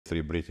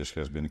3 British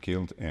has been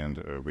killed, and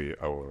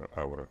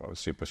our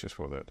sympathies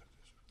for that.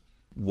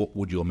 What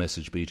would your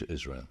message be to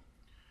Israel?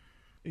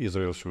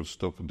 Israel should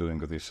stop doing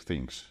these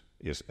things.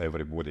 Yes,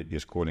 everybody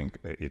is calling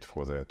it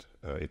for that.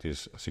 It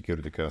is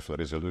Security Council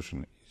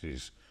resolution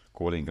is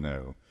calling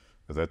now.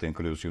 That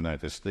includes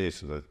United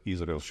States, that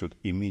Israel should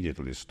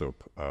immediately stop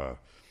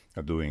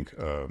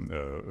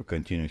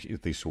continuing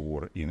this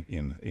war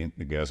in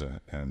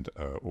Gaza and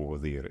over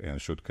there, and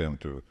should come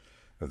to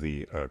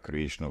the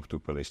creation of 2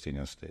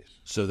 Palestinian states.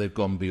 So they've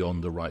gone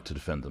beyond the right to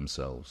defend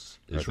themselves,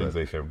 Israel? I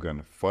think they have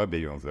gone far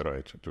beyond the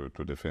right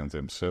to defend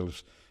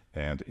themselves,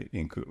 and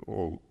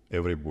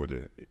everybody,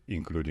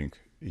 including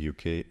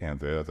UK and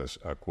the others,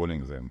 are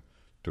calling them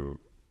for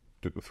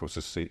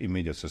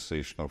immediate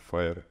cessation of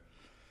fire,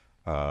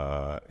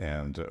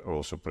 and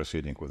also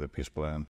proceeding with a peace plan.